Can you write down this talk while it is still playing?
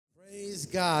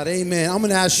God. Amen. I'm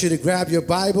going to ask you to grab your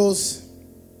Bibles.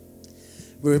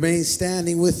 Remain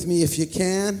standing with me if you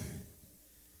can.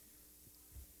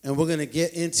 And we're going to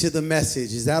get into the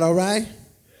message. Is that all right?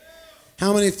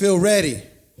 How many feel ready?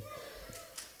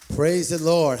 Praise the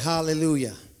Lord.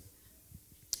 Hallelujah.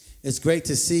 It's great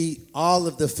to see all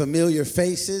of the familiar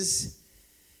faces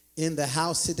in the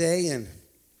house today. And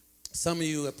some of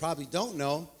you probably don't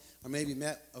know, or maybe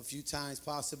met a few times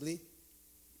possibly.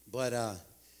 But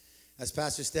as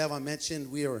Pastor Stefan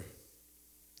mentioned, we are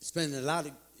spending a lot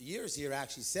of years here,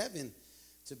 actually 7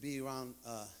 to be around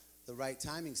the right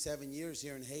timing, 7 years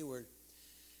here in Hayward.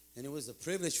 And it was a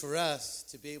privilege for us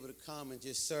to be able to come and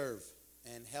just serve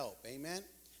and help. Amen.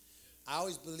 I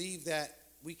always believe that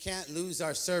we can't lose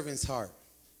our servant's heart.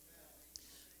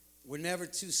 We're never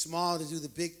too small to do the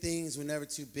big things. We're never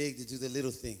too big to do the little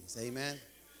things. Amen.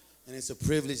 And it's a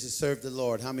privilege to serve the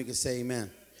Lord. How many can say amen?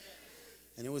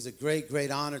 And it was a great, great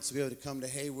honor to be able to come to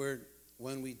Hayward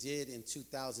when we did in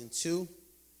 2002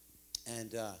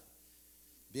 and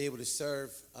be able to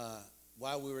serve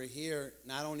while we were here,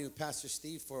 not only with Pastor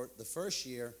Steve for the first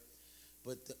year,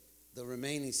 but the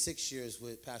remaining 6 years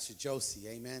with Pastor Josie,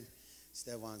 amen,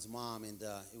 Stefan's mom. And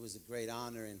it was a great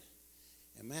honor. And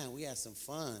man, we had some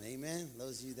fun, amen.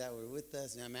 Those of you that were with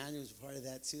us, and Emmanuel was part of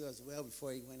that too as well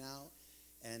before he went out.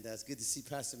 And it's good to see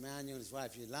Pastor Emmanuel and his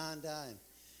wife Yolanda and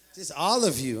just all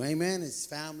of you, amen, his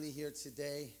family here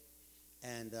today.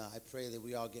 And I pray that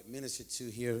we all get ministered to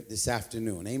here this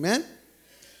afternoon, amen?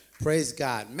 Praise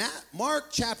God. Mark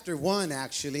chapter 1,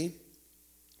 actually.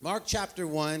 Mark chapter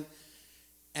 1,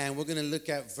 and we're going to look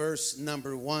at verse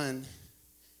number 1.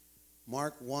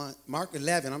 Mark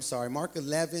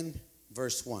 11,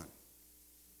 verse 1.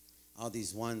 All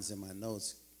these ones in my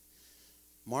notes.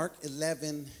 Mark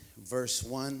 11, verse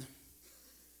 1.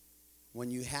 When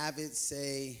you have it,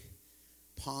 say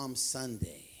Palm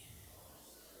Sunday.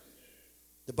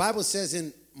 The Bible says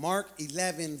in Mark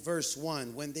 11, verse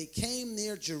 1, when they came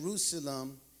near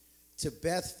Jerusalem to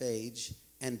Bethphage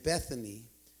and Bethany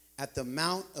at the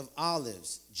Mount of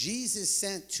Olives, Jesus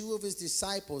sent 2 of his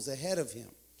disciples ahead of him.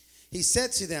 He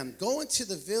said to them, go into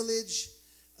the village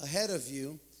ahead of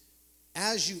you.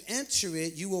 As you enter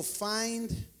it, you will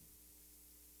find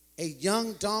a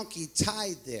young donkey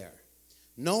tied there.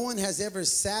 No one has ever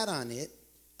sat on it.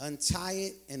 Untie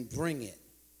it and bring it.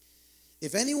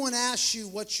 If anyone asks you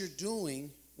what you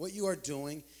are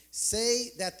doing,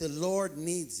 say that the Lord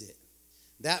needs it.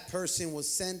 That person will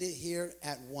send it here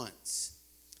at once.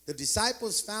 The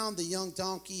disciples found the young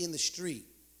donkey in the street.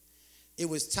 It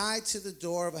was tied to the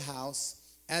door of a house.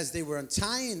 As they were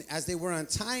untying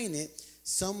it,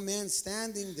 some men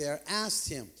standing there asked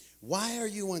him, why are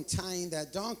you untying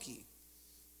that donkey?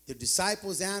 The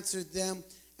disciples answered them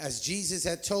as Jesus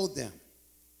had told them.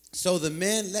 So the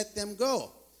men let them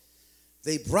go.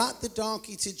 They brought the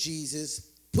donkey to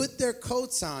Jesus, put their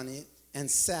coats on it, and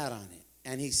sat on it.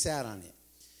 And he sat on it.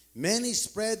 Many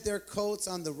spread their coats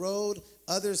on the road.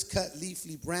 Others cut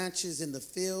leafy branches in the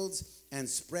fields and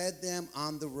spread them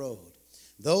on the road.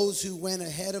 Those who went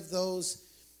ahead of those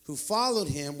who followed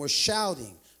him were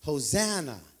shouting,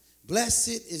 Hosanna!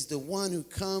 Blessed is the one who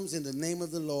comes in the name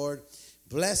of the Lord.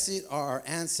 Blessed are our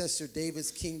ancestor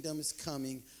David's kingdom is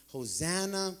coming.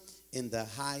 Hosanna in the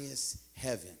highest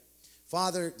heaven.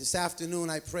 Father, this afternoon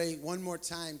I pray one more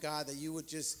time, God, that you would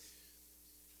just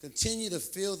continue to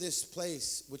fill this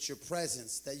place with your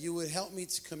presence, that you would help me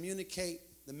to communicate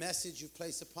the message you've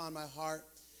placed upon my heart,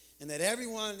 and that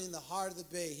everyone in the heart of the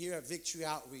Bay here at Victory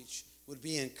Outreach would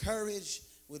be encouraged,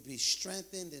 would be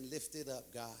strengthened and lifted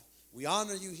up, God. We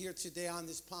honor you here today on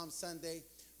this Palm Sunday.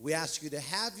 We ask you to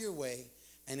have your way,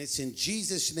 and it's in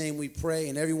Jesus' name we pray.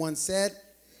 And everyone said,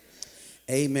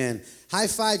 amen. High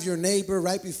five your neighbor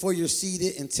right before you're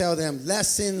seated and tell them,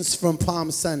 lessons from Palm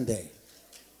Sunday.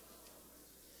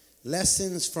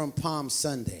 Lessons from Palm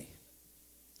Sunday.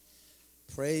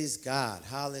 Praise God.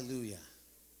 Hallelujah.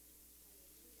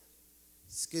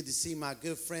 It's good to see my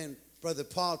good friend, Brother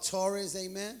Paul Torres,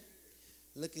 amen.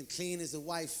 Looking clean as a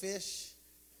white fish.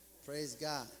 Praise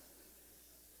God.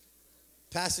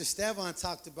 Pastor Stefan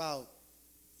talked about,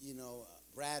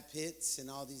 Brad Pitts and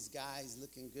all these guys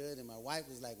looking good. And my wife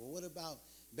was like, well, what about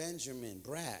Benjamin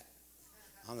Bratt?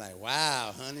 I'm like,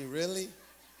 wow, honey, really?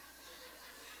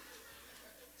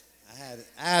 I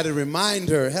had to remind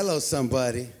her, hello,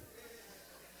 somebody.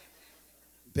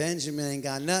 Benjamin ain't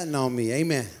got nothing on me,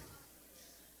 amen.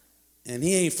 And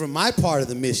he ain't from my part of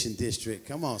the Mission District.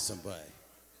 Come on, somebody.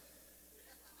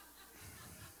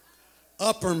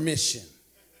 Upper Mission,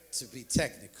 to be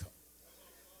technical.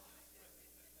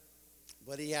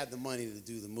 But he had the money to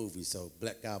do the movie, so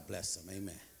God bless him.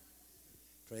 Amen.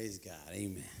 Praise God.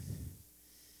 Amen.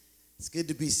 It's good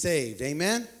to be saved.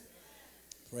 Amen?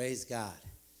 Praise God.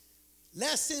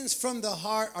 Lessons from the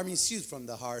heart. From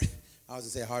the heart. I was going to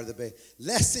say heart of the bay.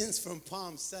 Lessons from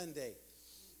Palm Sunday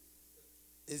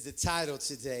is the title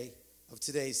today of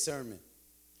today's sermon.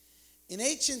 In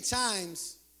ancient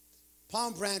times,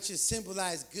 palm branches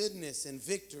symbolized goodness and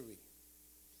victory.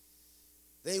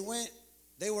 They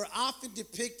were often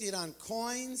depicted on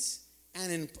coins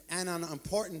and on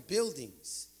important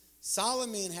buildings.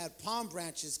 Solomon had palm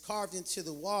branches carved into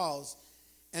the walls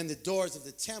and the doors of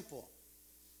the temple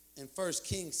in 1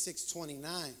 Kings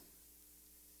 6:29.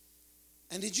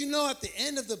 And did you know at the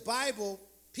end of the Bible,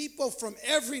 people from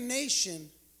every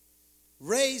nation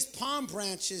raised palm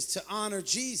branches to honor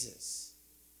Jesus?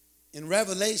 In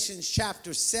Revelation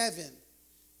chapter 7,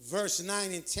 verse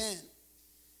 9 and 10,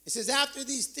 it says, after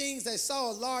these things I saw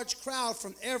a large crowd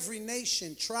from every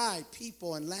nation, tribe,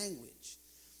 people, and language.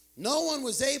 No one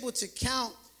was able to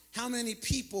count how many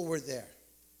people were there.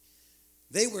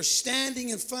 They were standing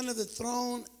in front of the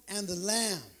throne and the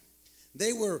Lamb.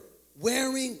 They were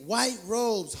wearing white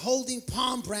robes, holding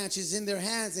palm branches in their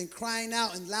hands and crying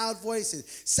out in loud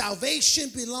voices, salvation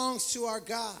belongs to our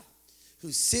God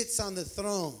who sits on the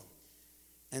throne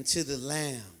and to the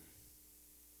Lamb.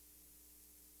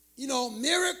 You know,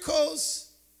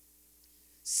 miracles,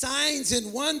 signs,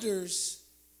 and wonders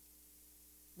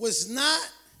was not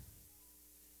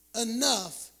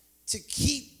enough to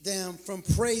keep them from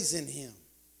praising him.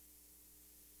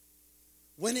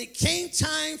 When it came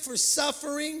time for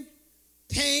suffering,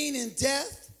 pain, and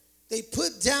death, they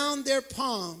put down their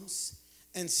palms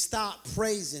and stopped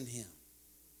praising him.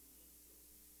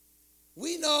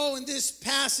 We know in this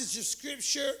passage of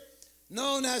scripture,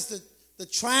 known as the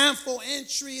triumphal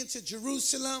entry into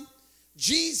Jerusalem,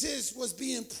 Jesus was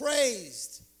being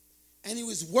praised, and he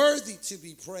was worthy to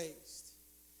be praised.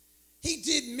 He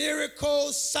did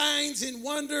miracles, signs, and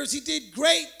wonders. He did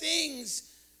great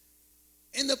things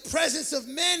in the presence of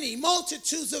many,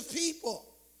 multitudes of people.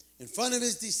 In front of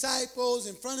his disciples,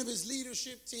 in front of his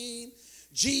leadership team,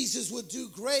 Jesus would do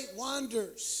great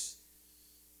wonders.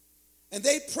 And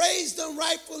they praised him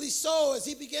rightfully so as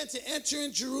he began to enter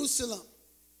in Jerusalem.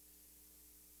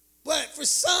 But for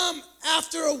some,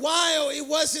 after a while, it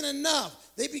wasn't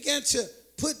enough. They began to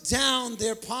put down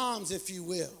their palms, if you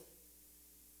will,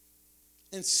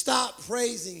 and stop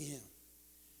praising him.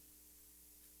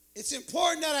 It's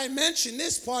important that I mention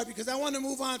this part because I want to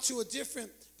move on to a different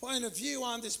point of view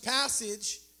on this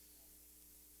passage.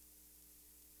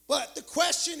 But the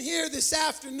question here this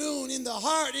afternoon in the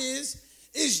heart is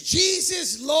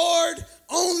Jesus Lord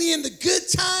only in the good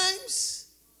times?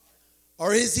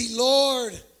 Or is he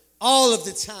Lord all of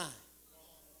the time?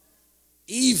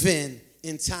 Even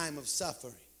in time of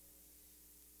suffering?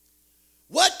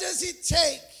 What does it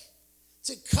take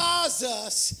to cause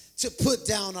us to put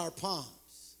down our palms?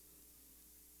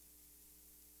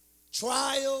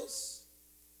 Trials,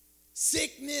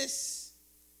 sickness,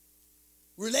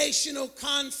 relational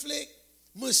conflict,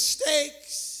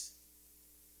 mistakes,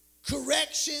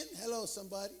 correction. Hello,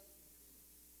 somebody.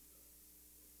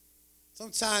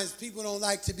 Sometimes people don't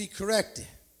like to be corrected.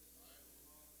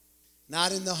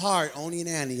 Not in the heart, only in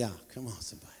Antioch. Come on,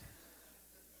 somebody.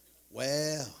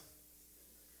 Well,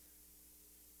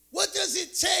 what does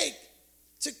it take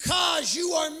to cause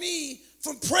you or me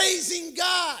from praising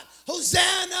God?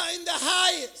 Hosanna in the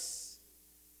highest.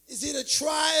 Is it a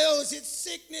trial? Is it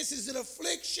sickness? Is it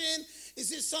affliction?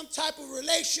 Is it some type of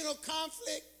relational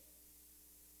conflict?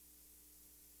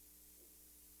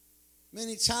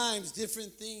 Many times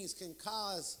different things can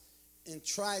cause and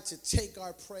try to take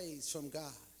our praise from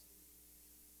God.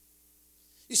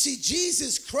 You see,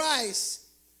 Jesus Christ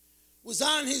was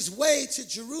on his way to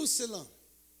Jerusalem,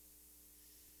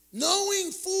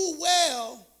 knowing full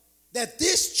well that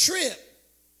this trip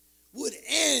would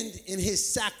end in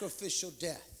his sacrificial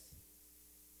death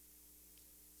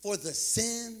for the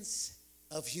sins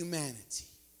of humanity.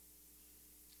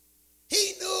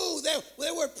 He knew that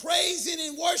they were praising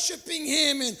and worshiping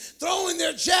him and throwing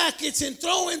their jackets and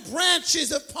throwing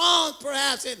branches of palms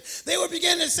perhaps, and they were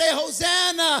beginning to say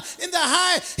Hosanna in the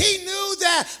high. He knew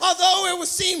that although it would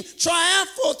seem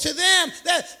triumphal to them,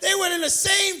 that they would in the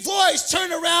same voice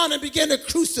turn around and begin to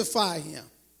crucify him.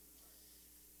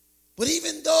 But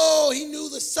even though he knew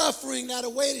the suffering that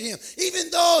awaited him, even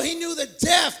though he knew the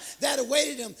death that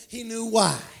awaited him, he knew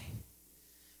why.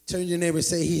 Turn to your neighbor and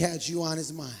say, he had you on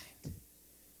his mind.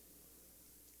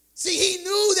 See, he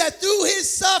knew that through his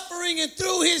suffering and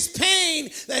through his pain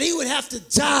that he would have to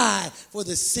die for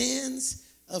the sins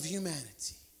of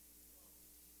humanity.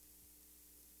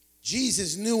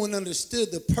 Jesus knew and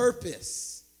understood the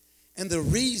purpose and the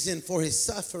reason for his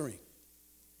suffering.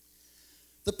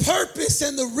 The purpose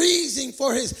and the reason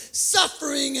for his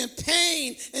suffering and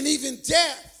pain and even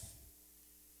death.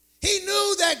 He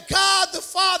knew that God the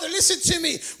Father, listen to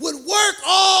me, would work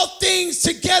all things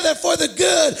together for the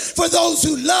good for those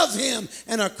who love him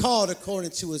and are called according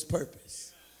to his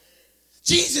purpose.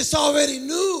 Jesus already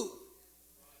knew.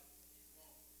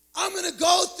 I'm going to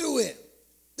go through it.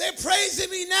 They're praising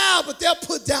me now, but they'll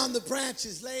put down the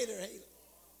branches later.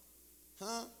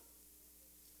 Huh?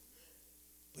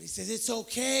 But he says it's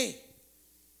okay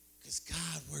because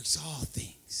God works all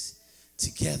things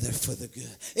together for the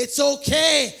good. It's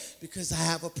okay because I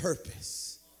have a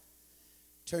purpose.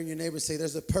 Turn your neighbor and say,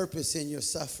 there's a purpose in your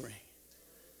suffering.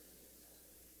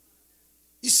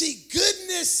 You see,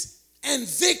 goodness and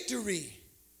victory,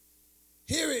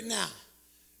 hear it now,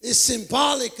 is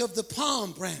symbolic of the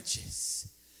palm branches.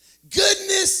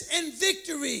 Goodness and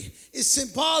victory is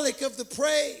symbolic of the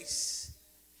praise.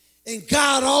 And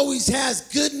God always has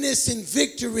goodness and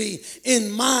victory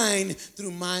in mind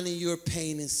through mine and your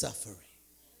pain and suffering.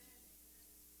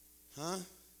 Huh?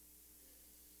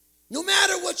 No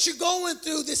matter what you're going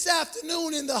through this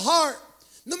afternoon in the heart,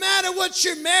 no matter what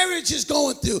your marriage is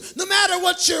going through, no matter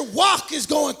what your walk is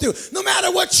going through, no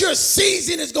matter what your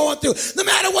season is going through, no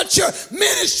matter what your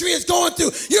ministry is going through,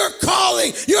 your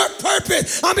calling, your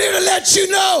purpose, I'm here to let you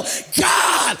know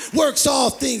God works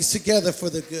all things together for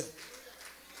the good.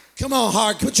 Come on,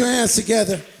 Hart, put your hands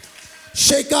together.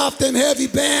 Shake off them heavy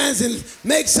bands and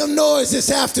make some noise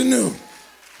this afternoon.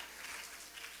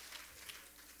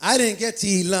 I didn't get to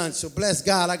eat lunch, so bless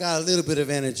God, I got a little bit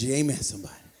of energy. Amen,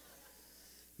 somebody.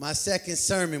 My second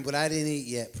sermon, but I didn't eat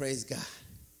yet. Praise God.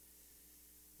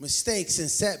 Mistakes and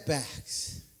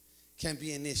setbacks can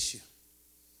be an issue.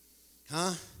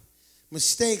 Huh?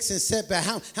 Mistakes and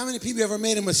setbacks. How many people ever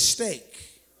made a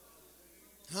mistake?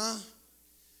 Huh?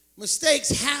 Mistakes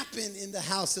happen in the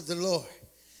house of the Lord.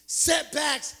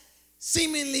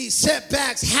 Seemingly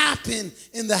setbacks happen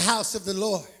in the house of the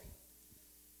Lord.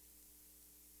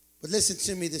 But listen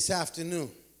to me this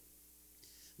afternoon.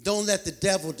 Don't let the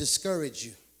devil discourage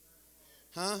you.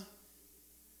 Huh?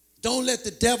 Don't let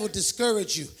the devil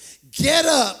discourage you. Get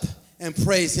up and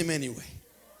praise him anyway.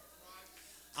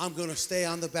 I'm going to stay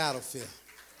on the battlefield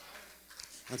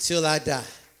until I die.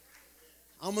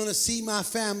 I'm going to see my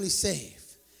family saved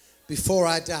before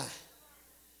I die.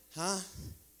 Huh?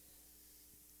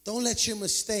 Don't let your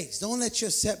mistakes, don't let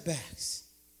your setbacks,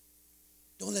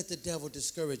 don't let the devil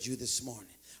discourage you this morning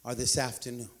or this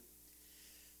afternoon.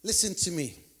 Listen to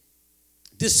me.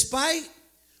 Despite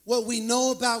what we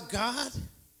know about God,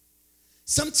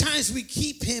 sometimes we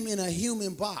keep him in a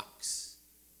human box.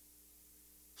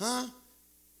 Huh?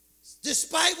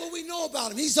 Despite what we know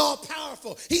about him, he's all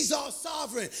powerful. He's all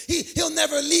sovereign. He'll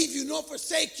never leave you nor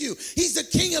forsake you. He's the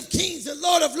King of kings, the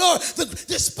Lord of lords.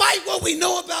 Despite what we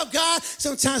know about God,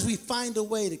 sometimes we find a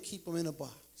way to keep him in a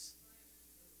box.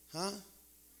 Huh?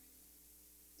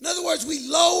 In other words, we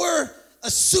lower a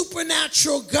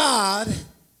supernatural God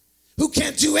who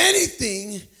can't do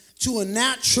anything to a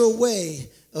natural way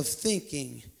of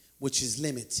thinking, which is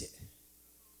limited.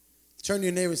 Turn to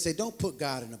your neighbor and say, don't put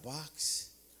God in a box.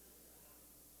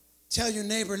 Tell your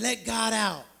neighbor, let God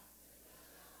out.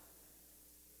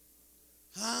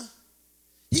 Huh?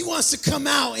 He wants to come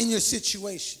out in your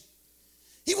situation.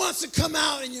 He wants to come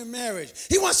out in your marriage.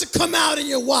 He wants to come out in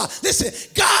your walk. Listen,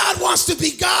 God wants to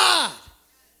be God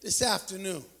this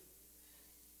afternoon.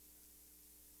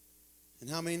 And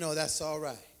how many know that's all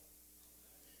right?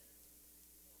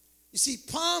 You see,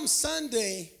 Palm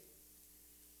Sunday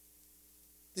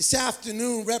this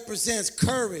afternoon represents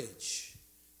courage,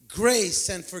 grace,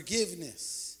 and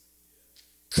forgiveness.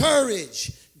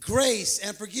 Courage, grace,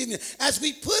 and forgiveness. As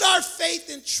we put our faith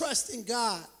and trust in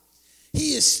God,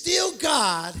 he is still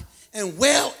God and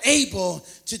well able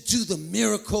to do the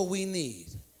miracle we need.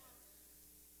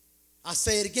 I'll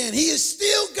say it again. He is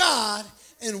still God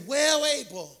and well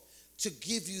able to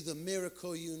give you the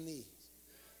miracle you need.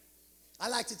 I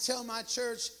like to tell my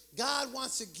church, God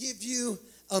wants to give you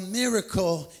a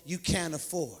miracle you can't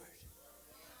afford.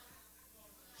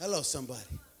 Hello, somebody.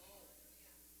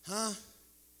 Huh?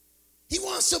 He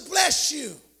wants to bless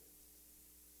you.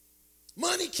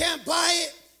 Money can't buy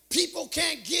it. People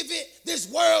can't give it.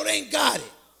 This world ain't got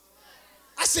it.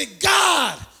 I said,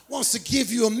 God wants to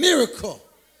give you a miracle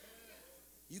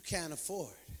you can't afford.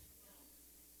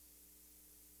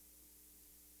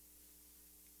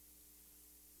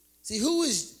 See, who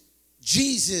is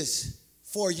Jesus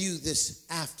for you this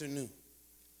afternoon?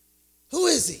 Who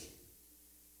is he?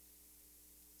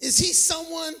 Is he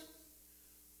someone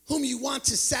whom you want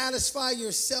to satisfy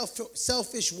your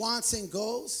selfish wants and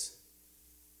goals?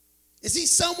 Is he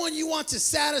someone you want to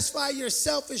satisfy your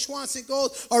selfish wants and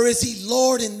goals? Or is he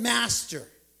Lord and Master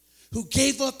who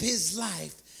gave up his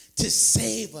life to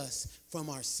save us from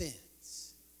our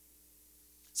sins?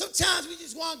 Sometimes we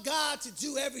just want God to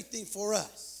do everything for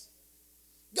us.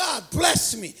 God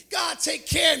bless me. God take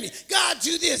care of me. God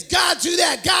do this. God do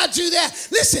that. God do that.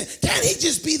 Listen, can't he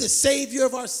just be the Savior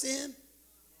of our sin?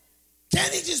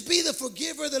 Can't he just be the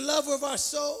forgiver, the lover of our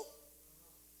soul?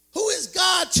 Who is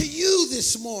God to you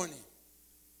this morning?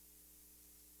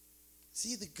 Is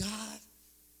he the God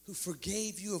who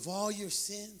forgave you of all your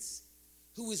sins,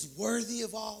 who is worthy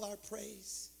of all our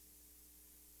praise?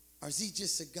 Or is he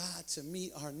just a God to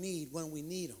meet our need when we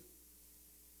need him?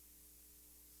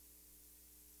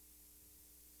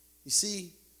 You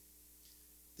see,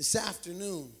 this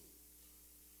afternoon,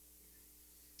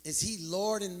 is he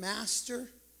Lord and Master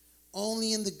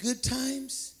only in the good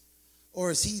times?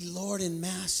 Or is he Lord and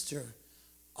Master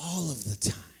all of the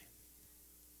time?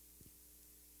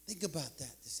 Think about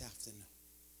that this afternoon.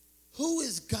 Who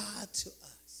is God to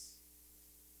us?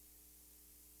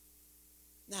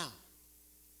 Now,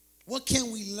 what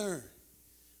can we learn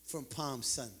from Palm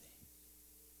Sunday?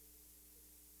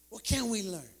 What can we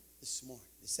learn this morning,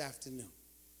 this afternoon?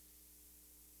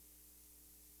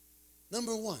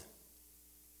 Number one,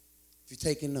 if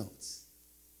you're taking notes,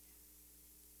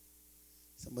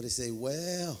 somebody say,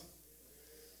 well.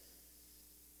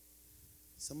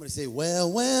 Somebody say,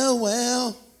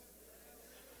 well.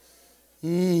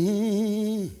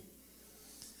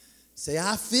 Say,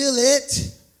 I feel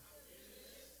it.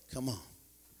 Come on.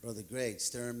 Brother Greg,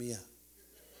 stirring me up.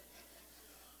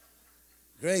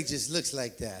 Greg just looks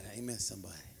like that. Amen,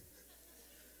 somebody.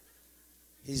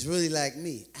 He's really like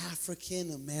me,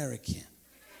 African American.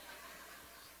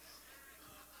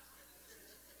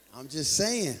 I'm just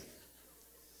saying.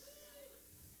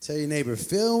 Tell your neighbor,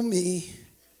 feel me.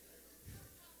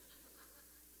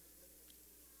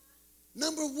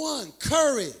 Number one,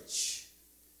 courage.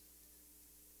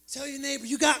 Tell your neighbor,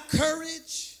 you got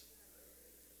courage?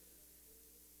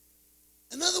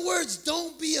 In other words,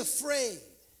 don't be afraid.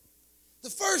 The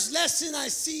first lesson I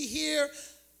see here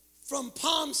from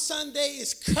Palm Sunday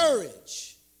is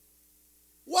courage.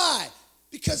 Why?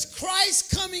 Because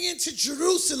Christ coming into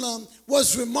Jerusalem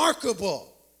was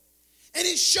remarkable. And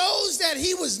it shows that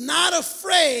he was not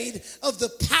afraid of the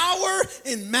power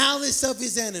and malice of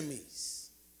his enemies.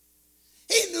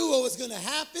 He knew what was going to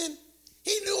happen.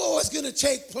 He knew what was going to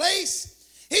take place.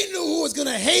 He knew who was going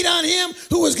to hate on him,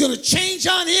 who was going to change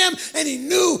on him, and he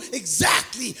knew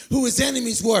exactly who his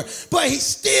enemies were. But he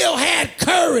still had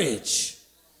courage.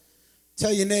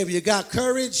 Tell your neighbor, you got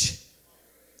courage?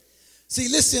 See,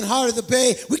 listen, Heart of the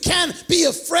Bay, we can't be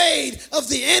afraid of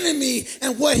the enemy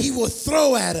and what he will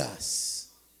throw at us.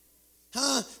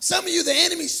 Some of you, the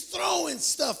enemy's throwing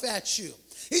stuff at you.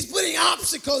 He's putting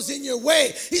obstacles in your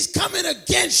way. He's coming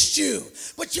against you.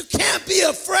 But you can't be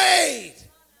afraid.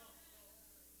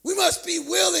 We must be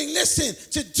willing, listen,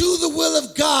 to do the will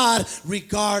of God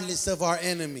regardless of our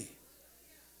enemy.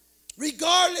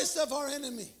 Regardless of our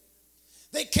enemy.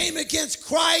 They came against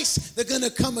Christ, they're going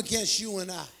to come against you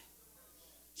and I.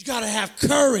 You got to have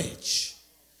courage.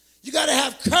 You got to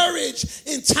have courage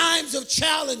in times of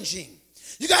challenging.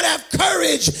 You got to have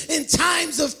courage in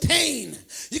times of pain.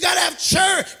 You got to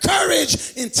have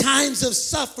courage in times of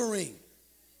suffering.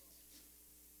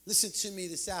 Listen to me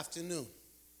this afternoon.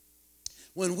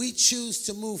 When we choose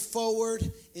to move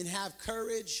forward and have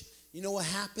courage, you know what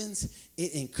happens?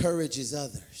 It encourages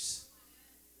others.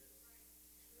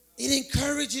 It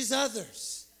encourages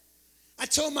others. I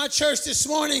told my church this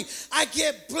morning, I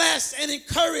get blessed and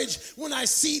encouraged when I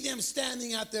see them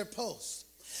standing at their post.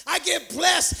 I get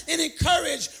blessed and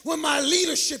encouraged when my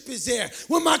leadership is there,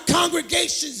 when my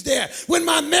congregation's there, when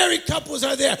my married couples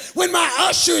are there, when my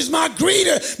ushers, my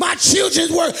greeter, my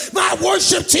children's work, my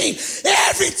worship team.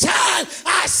 Every time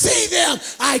I see them,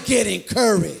 I get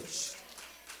encouraged.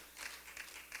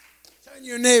 Turn to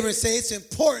your neighbor and say, it's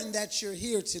important that you're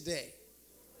here today.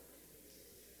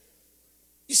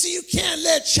 You see, you can't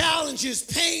let challenges,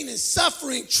 pain, and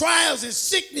suffering, trials, and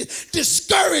sickness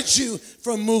discourage you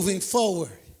from moving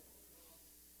forward.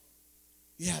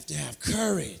 You have to have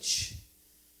courage.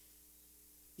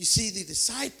 You see, the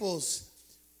disciples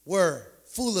were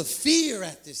full of fear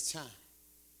at this time.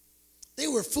 They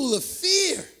were full of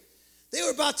fear. They were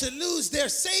about to lose their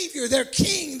Savior, their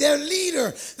King, their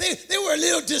leader. They were a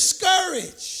little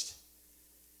discouraged.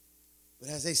 But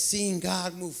as they seen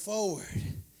God move forward,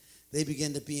 they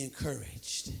began to be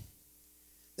encouraged.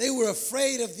 They were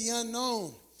afraid of the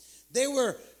unknown. They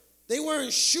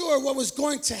weren't sure what was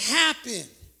going to happen.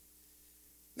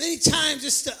 Many times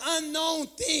it's the unknown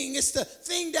thing. It's the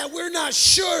thing that we're not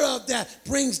sure of that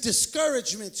brings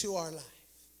discouragement to our life.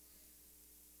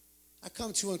 I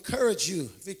come to encourage you,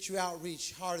 Victory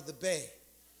Outreach, Heart of the Bay.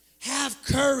 Have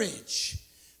courage.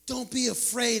 Don't be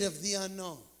afraid of the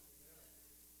unknown.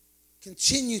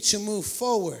 Continue to move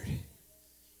forward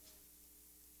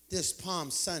this Palm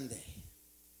Sunday.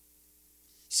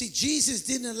 See, Jesus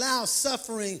didn't allow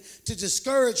suffering to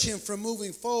discourage him from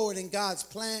moving forward in God's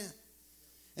plan,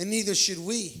 and neither should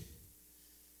we.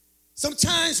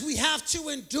 Sometimes we have to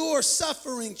endure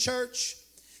suffering, church.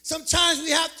 Sometimes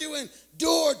we have to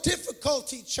endure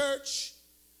difficulty, church.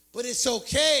 But it's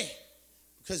okay.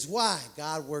 Because why?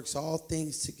 God works all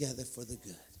things together for the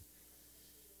good.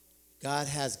 God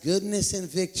has goodness and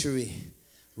victory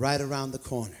right around the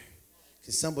corner.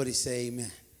 Can somebody say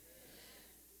amen?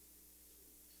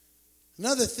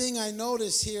 Another thing I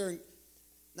notice here,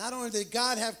 not only did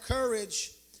God have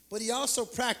courage, but he also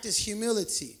practiced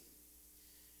humility.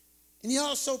 And he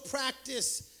also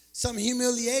practiced some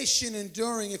humiliation,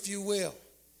 enduring, if you will.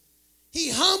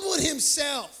 He humbled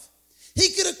himself. He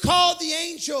could have called the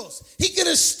angels. He could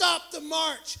have stopped the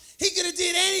march. He could have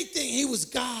did anything. He was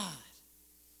God.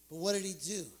 But what did he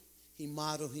do? He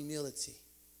modeled humility.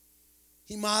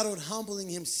 He modeled humbling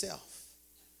himself,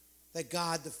 that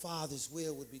God the Father's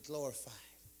will would be glorified.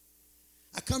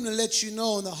 I come to let you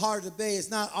know in the Heart of the Bay, it's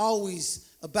not always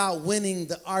about winning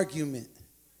the argument.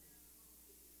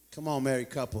 Come on, married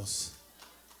couples.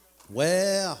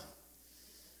 Well,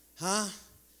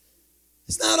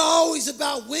 It's not always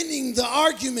about winning the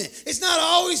argument. It's not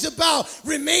always about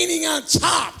remaining on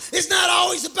top. It's not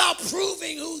always about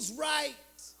proving who's right.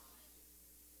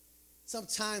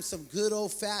 Sometimes some good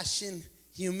old-fashioned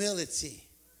humility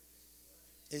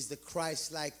is the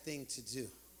Christ-like thing to do.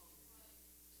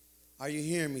 Are you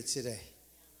hearing me today?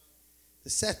 The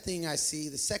second thing I see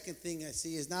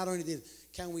is not only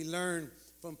can we learn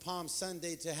from Palm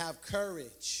Sunday to have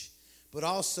courage, but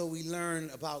also we learn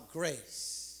about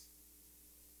grace.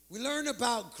 We learn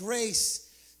about grace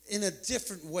in a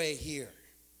different way here.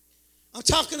 I'm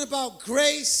talking about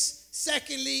grace,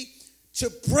 secondly,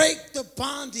 to break the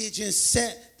bondage and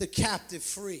set the captive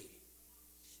free.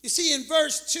 You see, in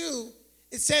verse 2,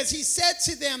 it says, he said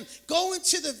to them, go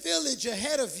into the village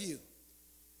ahead of you.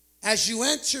 As you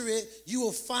enter it, you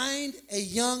will find a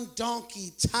young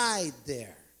donkey tied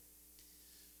there.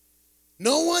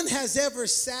 No one has ever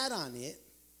sat on it.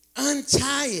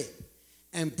 Untie it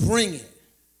and bring it.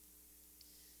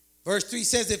 Verse 3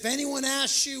 says, if anyone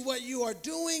asks you what you are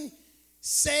doing,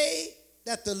 say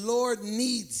that the Lord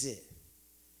needs it.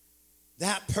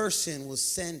 That person will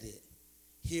send it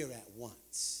here at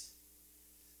once.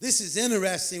 This is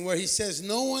interesting where he says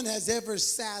no one has ever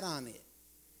sat on it.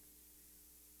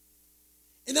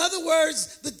 In other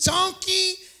words, the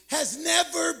donkey has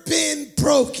never been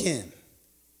broken.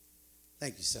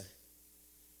 Thank you, sir.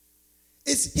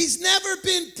 He's never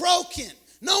been broken.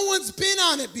 No one's been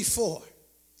on it before.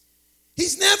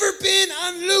 He's never been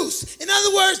unloosed. In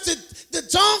other words, the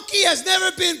donkey has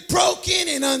never been broken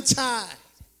and untied.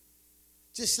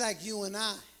 Just like you and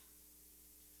I.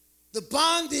 The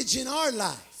bondage in our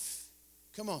life.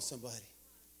 Come on, somebody.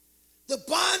 The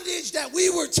bondage that we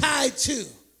were tied to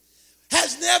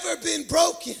has never been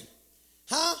broken.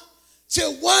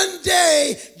 Till one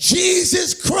day,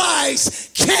 Jesus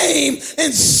Christ came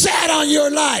and sat on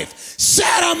your life,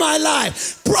 sat on my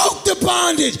life, broke the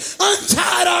bondage,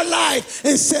 untied our life,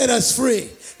 and set us free.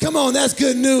 Come on, that's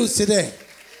good news today.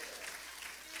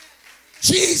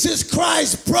 Jesus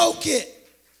Christ broke it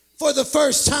for the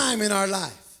first time in our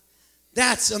life.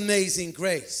 That's amazing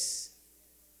grace.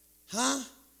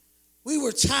 We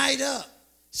were tied up,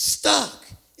 stuck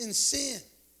in sin,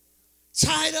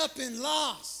 tied up in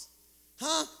loss.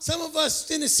 Some of us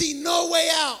didn't see no way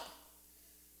out.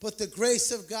 But the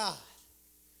grace of God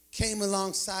came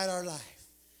alongside our life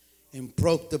and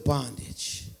broke the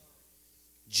bondage.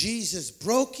 Jesus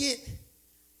broke it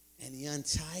and he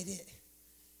untied it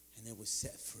and it was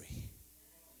set free.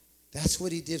 That's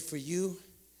what he did for you.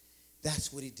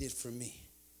 That's what he did for me.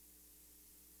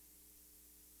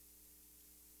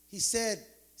 He said,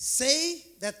 say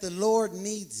that the Lord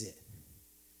needs it.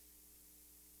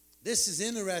 This is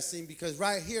interesting because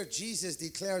right here, Jesus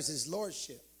declares his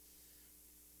lordship.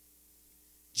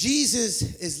 Jesus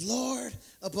is Lord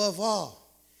above all.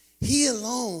 He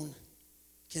alone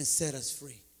can set us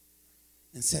free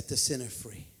and set the sinner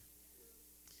free.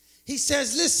 He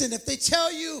says, listen, if they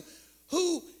tell you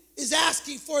who is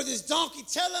asking for this donkey,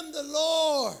 tell them the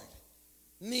Lord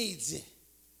needs it.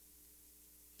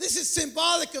 This is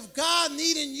symbolic of God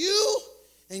needing you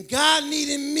and God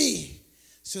needing me,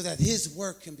 so that his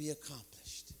work can be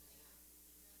accomplished.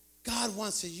 God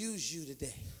wants to use you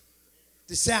today,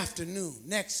 this afternoon,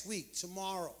 next week,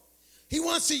 tomorrow. He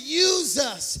wants to use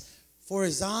us for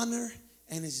his honor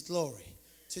and his glory.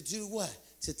 To do what?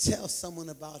 To tell someone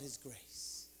about his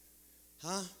grace.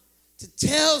 To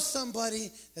tell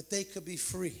somebody that they could be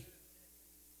free.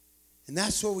 And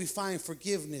that's where we find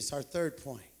forgiveness, our third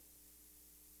point.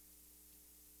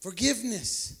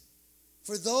 Forgiveness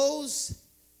for those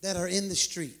that are in the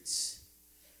streets.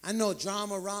 I know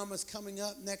Drama Rama's coming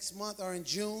up next month or in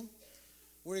June.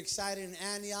 We're excited in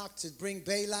Antioch to bring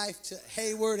Bay Life to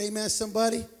Hayward. Amen,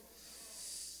 somebody?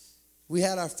 We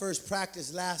had our first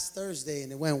practice last Thursday,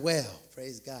 and it went well.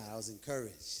 Praise God. I was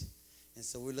encouraged. And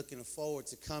so we're looking forward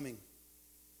to coming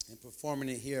and performing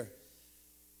it here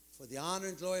for the honor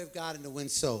and glory of God and to win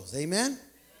souls. Amen?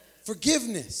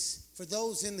 Forgiveness for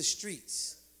those in the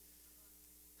streets.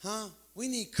 We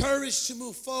need courage to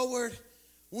move forward.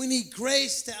 We need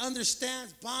grace to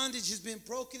understand bondage has been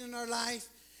broken in our life.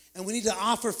 And we need to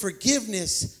offer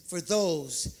forgiveness for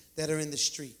those that are in the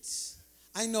streets.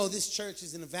 I know this church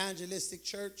is an evangelistic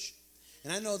church.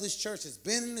 And I know this church has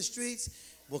been in the streets,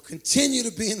 will continue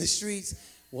to be in the streets,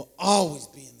 will always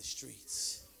be in the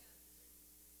streets.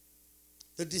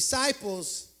 The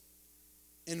disciples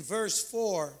in verse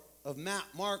 4 of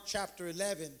Mark chapter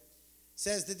 11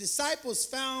 says the disciples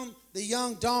found the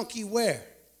young donkey where?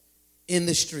 In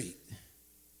the street.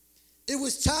 It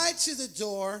was tied to the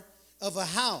door of a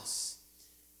house.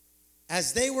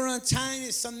 As they were untying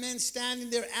it, some men standing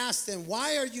there asked them,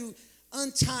 "Why are you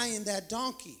untying that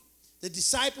donkey?" The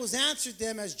disciples answered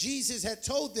them as Jesus had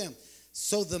told them.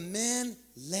 So the men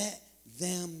let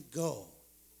them go.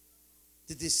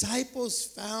 The disciples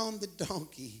found the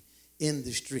donkey in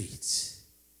the streets.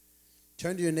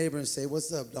 Turn to your neighbor and say,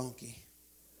 "What's up, donkey?"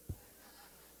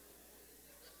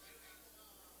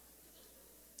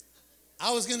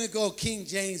 I was going to go King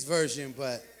James Version,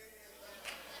 but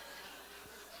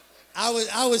I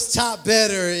was taught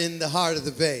better in the heart of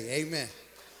the Bay. Amen.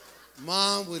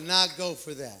 Mom would not go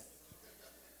for that.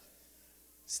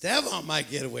 Stephon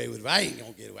might get away with it, but I ain't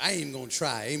going to get away. I ain't even going to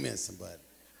try. Amen, somebody.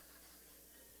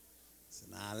 So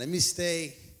let me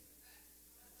stay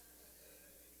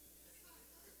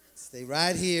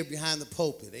right here behind the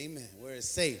pulpit. Amen. Where it's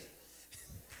safe.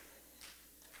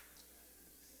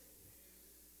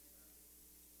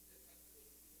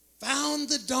 Found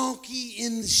the donkey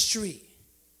in the street.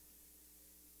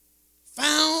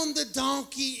 Found the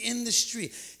donkey in the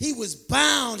street. He was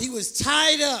bound. He was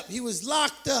tied up. He was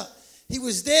locked up. He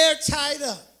was there tied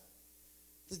up.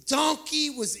 The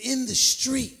donkey was in the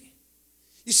street.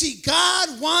 You see,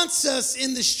 God wants us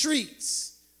in the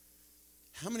streets.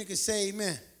 How many could say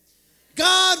amen?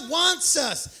 God wants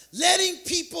us letting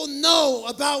people know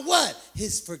about what?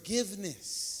 His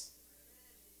forgiveness.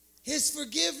 His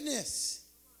forgiveness.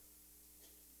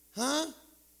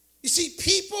 You see,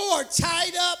 people are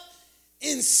tied up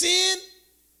in sin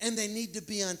and they need to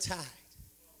be untied.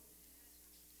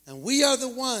 And we are the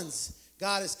ones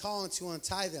God is calling to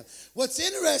untie them. What's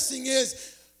interesting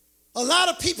is a lot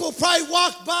of people probably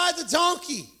walked by the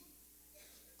donkey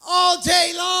all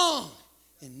day long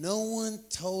and no one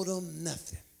told them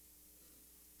nothing.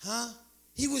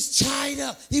 He was tied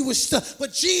up. He was stuck.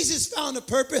 But Jesus found a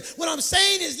purpose. What I'm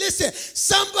saying is, listen,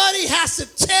 somebody has to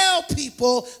tell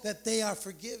people that they are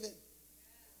forgiven.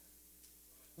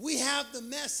 We have the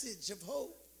message of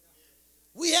hope.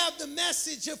 We have the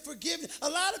message of forgiveness. A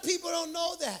lot of people don't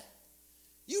know that.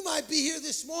 You might be here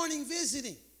this morning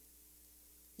visiting.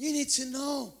 You need to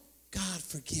know God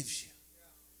forgives you.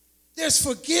 There's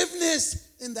forgiveness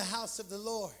in the house of the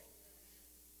Lord.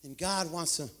 And God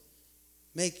wants to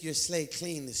make your slate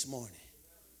clean this morning.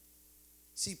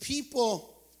 See,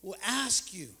 people will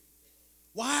ask you,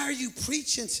 why are you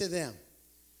preaching to them?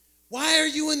 Why are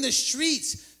you in the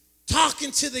streets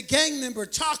talking to the gang member,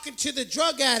 talking to the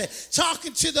drug addict,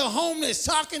 talking to the homeless,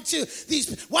 talking to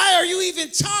these? Why are you even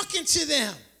talking to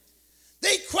them?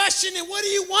 They question it. What do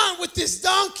you want with this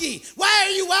donkey? Why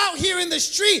are you out here in the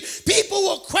street? People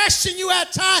will question you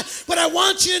at times, but I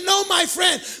want you to know, my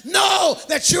friend, know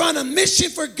that you're on a mission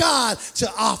for God to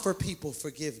offer people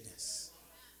forgiveness.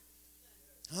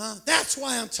 That's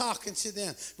why I'm talking to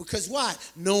them. Because why?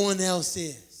 No one else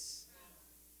is.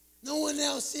 No one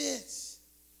else is.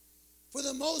 For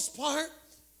the most part,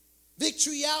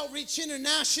 Victory Outreach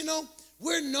International,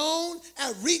 we're known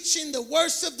at reaching the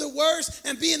worst of the worst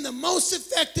and being the most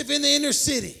effective in the inner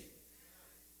city.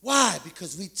 Why?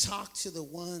 Because we talk to the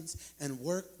ones and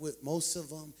work with most of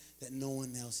them that no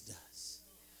one else does.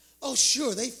 Oh,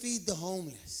 sure, they feed the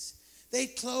homeless. They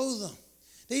clothe them.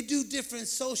 They do different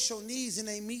social needs and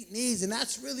they meet needs, and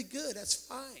that's really good. That's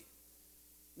fine.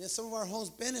 And some of our homes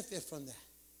benefit from that.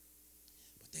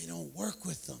 they don't work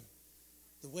with them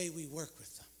the way we work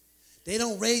with them. They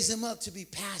don't raise them up to be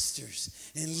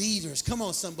pastors and leaders. Come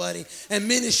on, somebody. And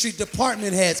ministry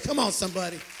department heads. Come on,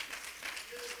 somebody.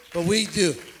 But we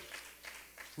do.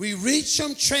 We reach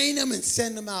them, train them, and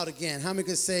send them out again. How many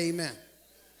can say amen?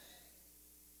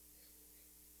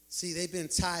 See, they've been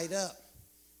tied up.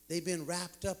 They've been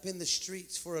wrapped up in the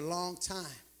streets for a long time.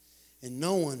 And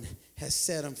no one has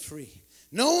set them free.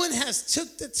 No one has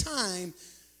took the time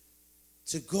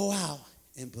to go out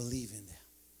and believe in them.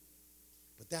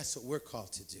 But that's what we're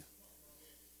called to do.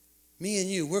 Me and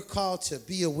you, we're called to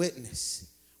be a witness.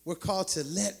 We're called to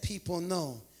let people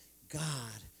know God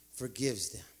forgives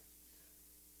them.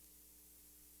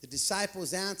 The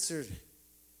disciples answered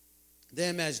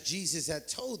them as Jesus had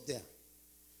told them.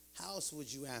 How else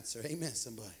would you answer? Amen,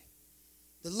 somebody.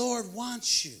 The Lord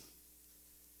wants you.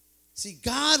 See,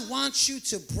 God wants you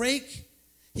to break.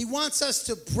 He wants us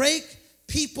to break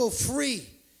people free.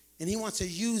 And he wants to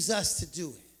use us to do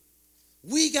it.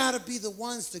 We got to be the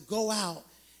ones to go out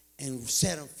and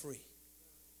set them free.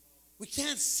 We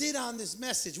can't sit on this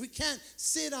message. We can't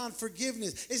sit on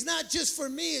forgiveness. It's not just for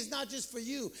me. It's not just for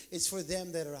you. It's for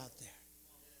them that are out there.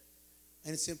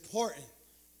 And it's important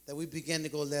that we begin to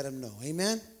go let them know.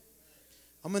 Amen?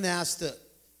 I'm going to ask the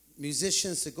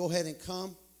musicians to go ahead and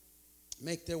come,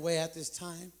 make their way at this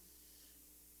time.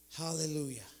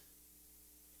 Hallelujah.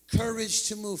 Courage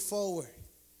to move forward.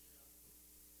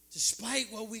 Despite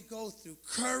what we go through,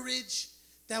 courage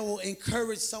that will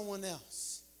encourage someone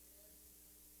else.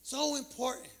 So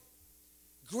important.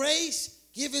 Grace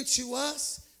given to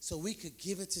us so we could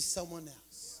give it to someone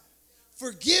else.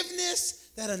 Forgiveness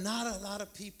that not a lot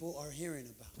of people are hearing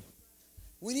about.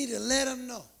 We need to let them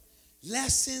know.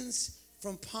 Lessons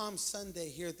from Palm Sunday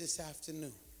here this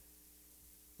afternoon.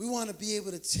 We want to be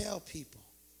able to tell people.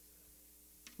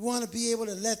 We want to be able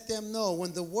to let them know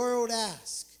when the world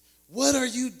asks, what are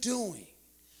you doing?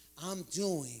 I'm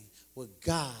doing what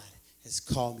God has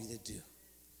called me to do.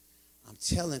 I'm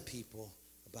telling people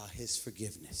about his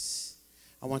forgiveness.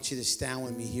 I want you to stand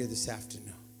with me here this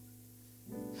afternoon.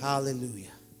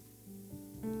 Hallelujah.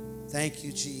 Thank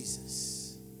you,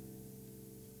 Jesus.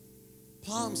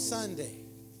 Palm Sunday.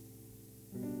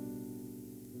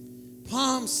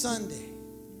 Palm Sunday.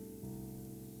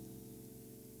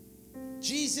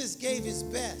 Jesus gave his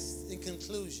best in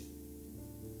conclusion.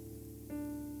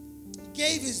 He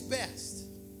gave his best.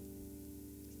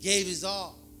 He gave his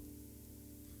all.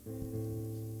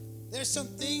 There's some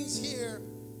things here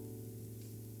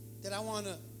that I want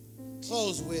to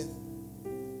close with,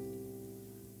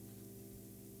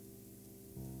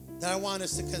 that I want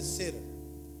us to consider.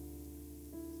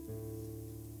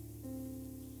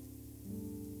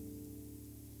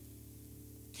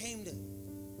 Came to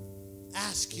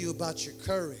ask you about your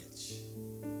courage.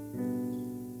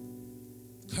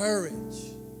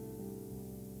 Courage.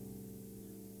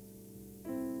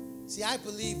 See, I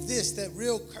believe this, that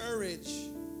real courage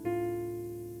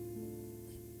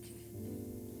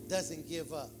doesn't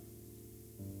give up.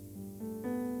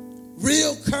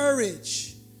 Real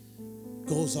courage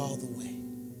goes all the way.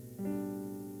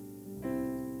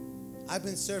 I've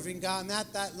been serving God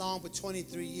not that long, but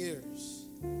 23 years.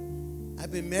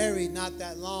 I've been married not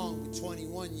that long, but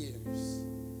 21 years.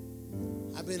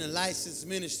 I've been a licensed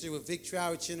minister with Victory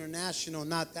Outreach International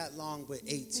not that long, but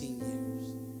 18 years.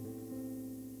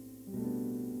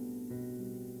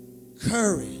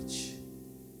 Courage.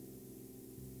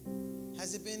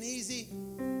 Has it been easy?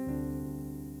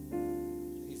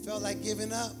 Have you felt like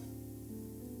giving up?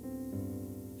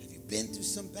 Have you been through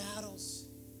some battles?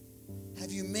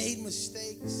 Have you made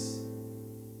mistakes?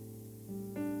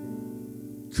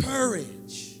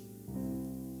 Courage.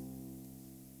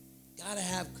 Gotta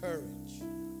have courage.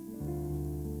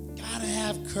 Gotta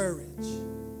have courage.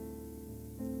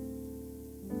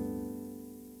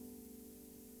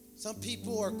 Some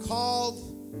people are called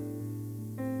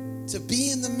to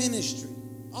be in the ministry.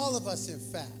 All of us, in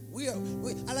fact.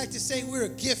 I like to say we're a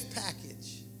gift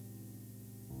package.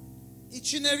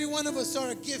 Each and every one of us are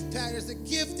a gift package. There's a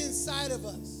gift inside of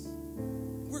us.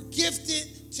 We're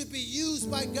gifted to be used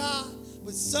by God,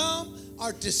 but some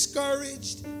are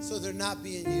discouraged, so they're not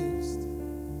being used.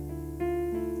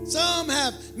 Some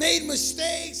have made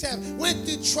mistakes, have went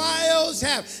through trials,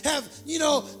 have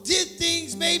did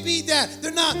things maybe that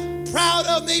they're not proud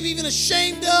of, maybe even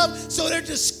ashamed of, so they're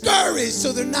discouraged,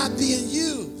 so they're not being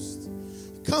used.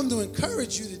 I come to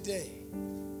encourage you today.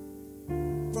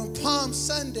 From Palm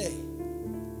Sunday,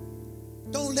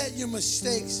 don't let your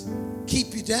mistakes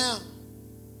keep you down.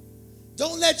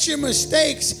 Don't let your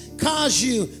mistakes cause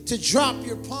you to drop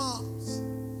your palms.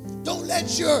 Don't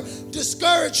let your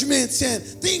discouragements and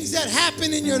things that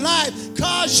happen in your life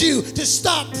cause you to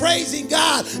stop praising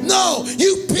God. No,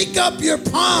 you pick up your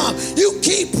palm. You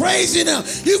keep praising Him.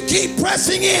 You keep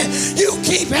pressing in. You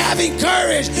keep having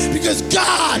courage because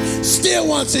God still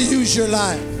wants to use your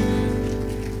life.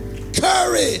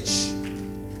 Courage.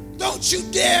 Don't you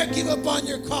dare give up on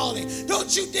your calling.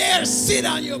 Don't you dare sit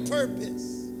on your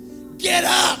purpose. Get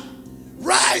up.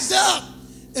 Rise up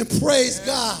and praise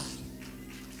God.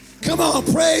 Come on,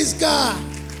 praise God.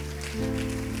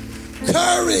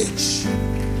 Courage.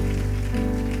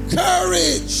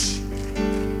 Courage.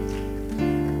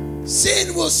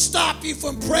 Sin will stop you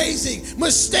from praising.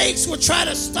 Mistakes will try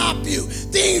to stop you.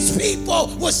 Things, people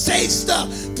will say stuff.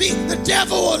 The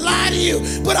devil will lie to you.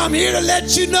 But I'm here to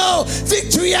let you know,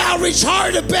 Victory Outreach,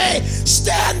 Heart of Bay,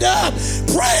 stand up.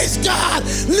 Praise God.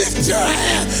 Lift your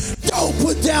hand. Don't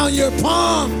put down your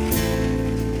palm.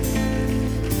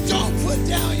 Don't put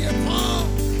down your palm.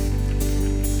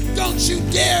 Don't you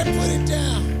dare put it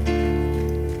down.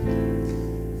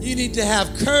 You need to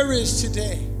have courage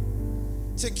today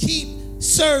to keep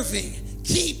serving,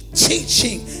 keep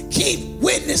teaching, keep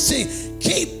witnessing,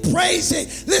 keep praising.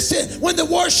 Listen, when the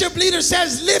worship leader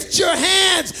says, lift your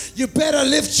hands, you better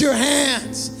lift your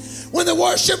hands. When the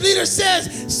worship leader says,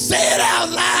 say it out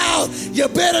loud, you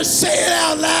better say it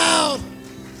out loud.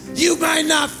 You might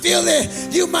not feel it.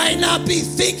 You might not be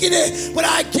thinking it, but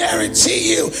I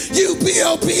guarantee you, you be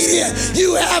obedient.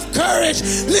 You have courage.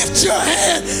 Lift your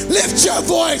hand, lift your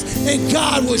voice, and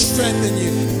God will strengthen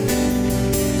you.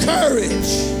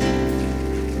 Courage.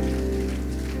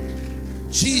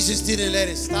 Jesus didn't let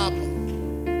it stop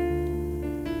him.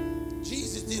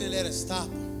 Jesus didn't let it stop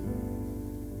him.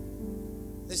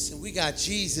 Listen, we got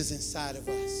Jesus inside of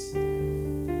us.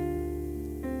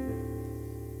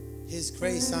 His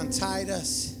grace untied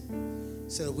us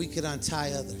so that we could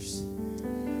untie others.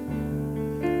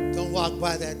 Don't walk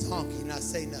by that donkey and not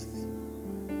say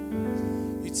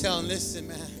nothing. You tell him, listen,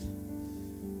 man,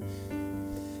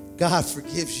 God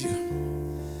forgives you.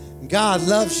 God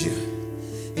loves you.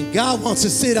 And God wants to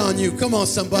sit on you. Come on,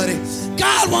 somebody.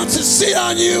 God wants to sit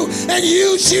on you and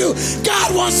use you.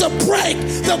 God wants to break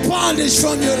the bondage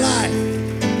from your life.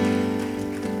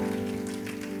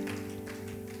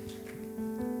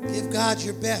 Give God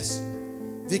your best.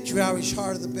 Victory Outreach,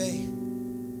 Heart of the Bay.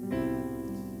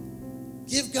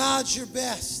 Give God your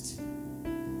best.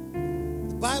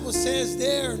 The Bible says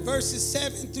there in verses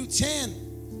 7 through 10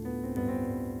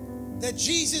 that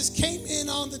Jesus came in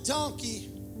on the donkey.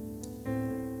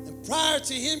 And prior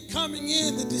to him coming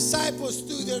in, the disciples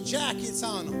threw their jackets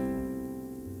on him.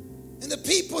 And the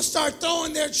people start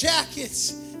throwing their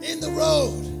jackets in the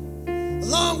road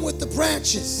along with the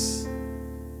branches.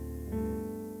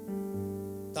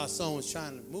 Thought someone was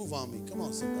trying to move on me. Come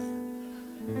on, somebody.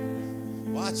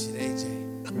 Watch it, AJ.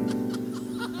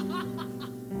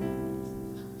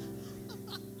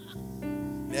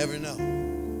 Never know.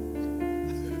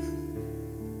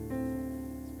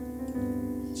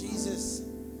 Jesus,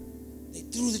 they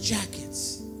threw the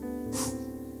jackets.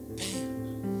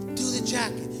 Bam. Threw the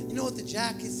jacket. You know what the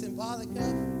jacket's symbolic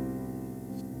of?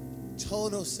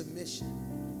 Total submission.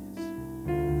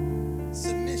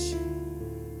 Submission.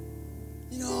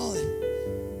 You know,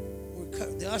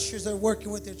 the ushers are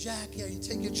working with their jacket. You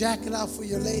take your jacket out for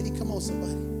your lady. Come on,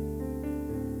 somebody.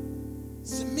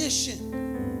 Submission.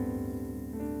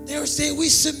 They were saying, we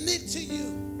submit to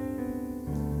you.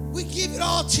 We give it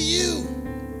all to you.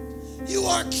 You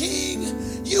are King.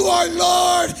 You are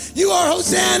Lord. You are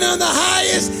Hosanna on the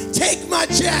highest. Take my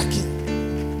jacket.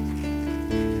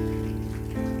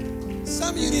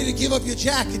 Some of you need to give up your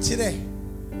jacket today.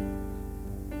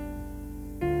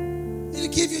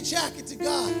 Give your jacket to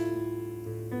God.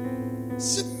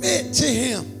 Submit to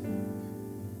Him.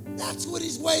 That's what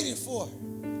He's waiting for.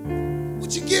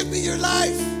 Would you give me your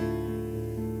life?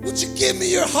 Would you give me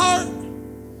your heart?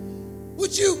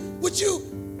 Would you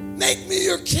make me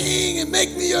your King and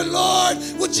make me your Lord?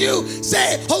 Would you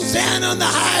say, Hosanna on the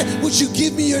high? Would you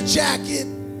give me your jacket?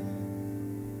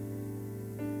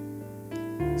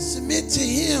 Submit to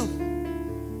Him.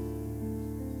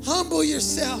 Humble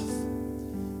yourself.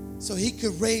 So He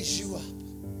could raise you up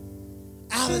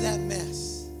out of that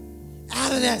mess,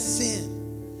 out of that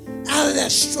sin, out of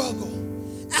that struggle,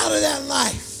 out of that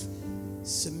life.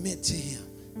 Submit to Him.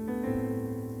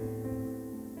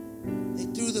 They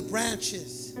threw the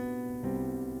branches,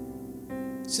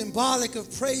 symbolic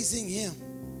of praising Him,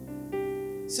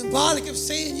 symbolic of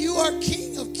saying, you are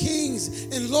King of kings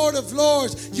and Lord of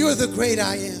lords. You're the great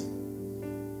I am.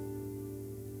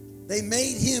 They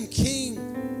made Him king.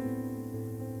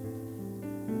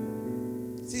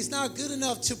 See, it's not good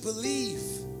enough to believe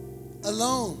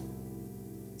alone.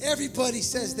 Everybody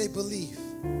says they believe.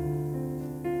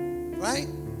 Right?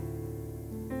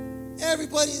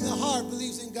 Everybody in the heart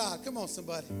believes in God. Come on,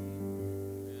 somebody.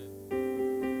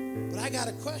 But I got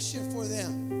a question for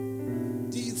them.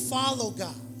 Do you follow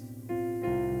God?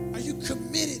 Are you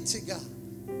committed to God?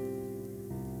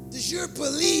 Does your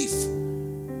belief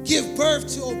give birth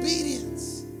to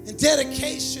obedience and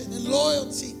dedication and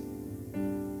loyalty?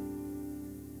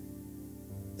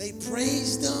 They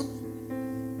praised him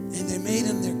and they made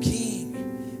him their king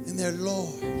and their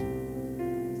Lord.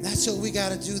 And that's what we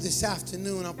got to do this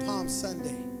afternoon on Palm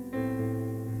Sunday.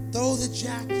 Throw the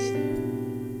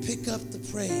jacket, pick up the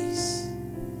praise,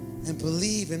 and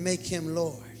believe and make him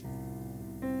Lord.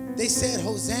 They said,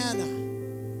 Hosanna.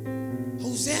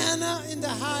 Hosanna in the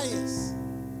highest.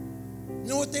 You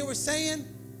know what they were saying?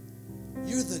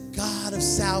 You're the God of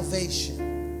salvation.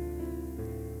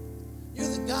 You're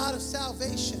the God of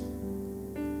salvation.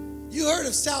 You heard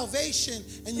of salvation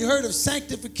and you heard of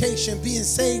sanctification, being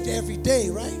saved every day,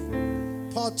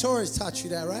 right? Paul Torres taught you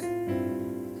that, right?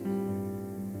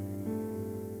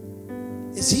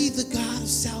 Is he the God of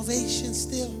salvation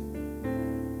still?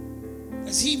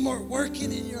 Is he more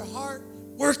working in your heart,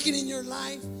 working in your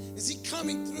life? Is he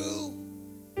coming through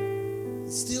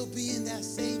and still being that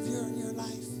Savior in your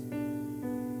life?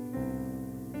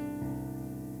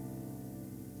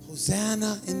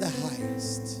 Hosanna in the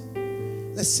highest.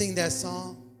 Let's sing that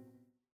song.